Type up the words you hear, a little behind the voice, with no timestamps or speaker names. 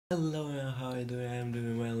Hello, how are you doing? I'm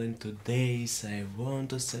doing well. In today's, I want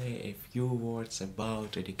to say a few words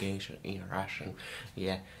about education in Russian.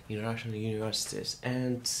 Yeah, in Russian universities.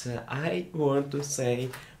 And I want to say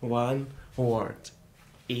one word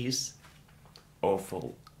is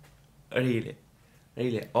awful. Really,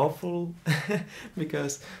 really awful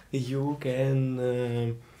because you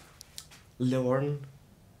can learn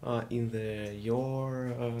in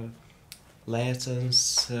your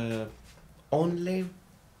lessons only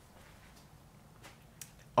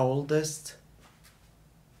oldest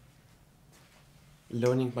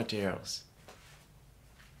learning materials.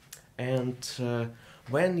 And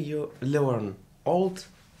when you learn old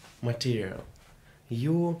material,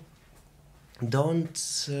 you don't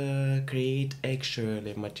create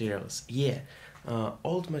actually materials. Yeah,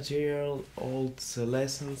 old material, old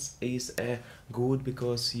lessons is good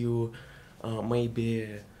because you maybe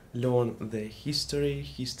learn the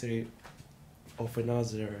history of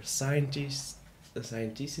another scientific,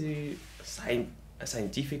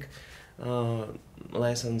 scientific uh,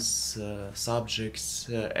 lessons, subjects,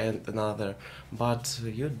 and another, but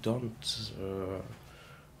you don't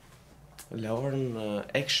learn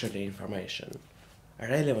actually information,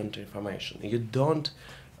 relevant information. You don't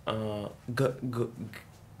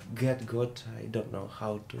get good. I don't know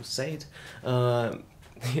how to say it.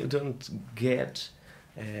 You don't get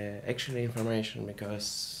actually information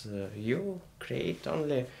because you create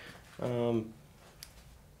only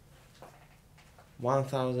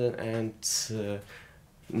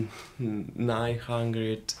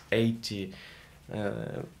 1980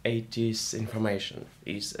 80s information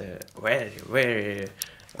is very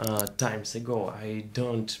times ago. I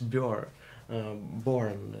don't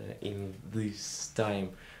born in this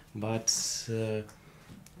time, but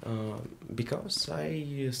because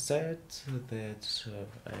I said that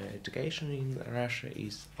education in Russia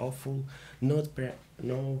is awful, not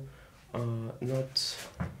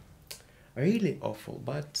really awful,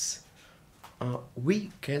 but we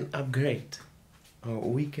can upgrade.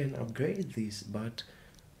 We can upgrade this, but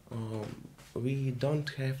we don't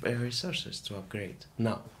have resources to upgrade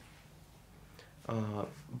now.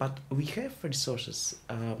 But we have resources,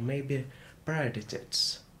 maybe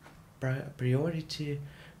priorities, priority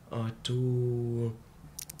to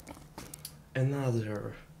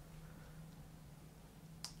another,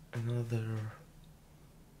 another,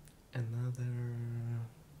 another,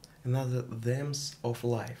 another themes of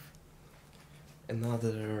life,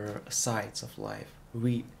 another sides of life.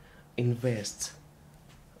 We invest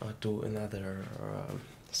to another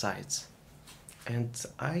sites, and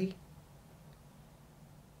I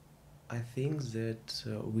think that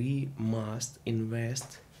we must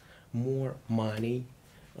invest more money,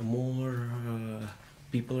 more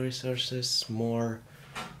people resources, more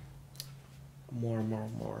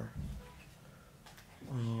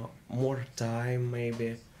time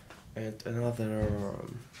maybe, and another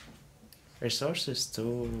resources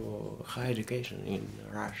to higher education in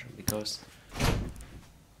Russia because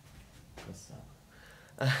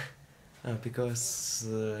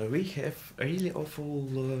we have really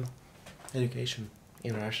awful education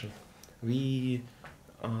in Russia. We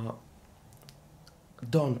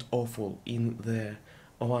don't awful in the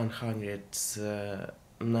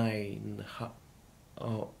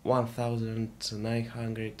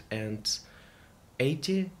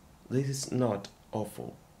 1980. This is not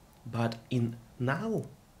awful, but in now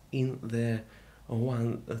in the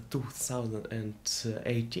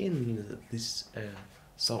 2018 this is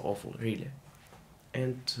so awful really.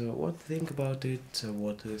 And what think about it?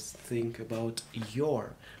 What is think about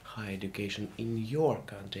your higher education in your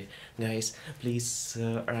country, guys? Please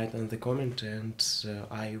write on the comment, and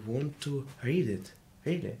I want to read it.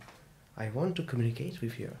 Really, I want to communicate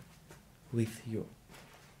with you.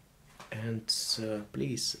 And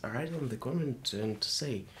please write on the comment and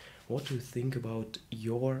say what you think about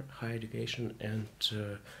your higher education and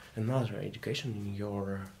another education in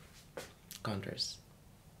your countries,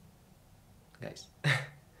 guys.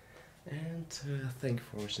 And thank you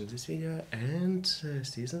for watching this video, and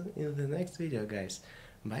see you in the next video, guys.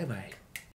 Bye bye.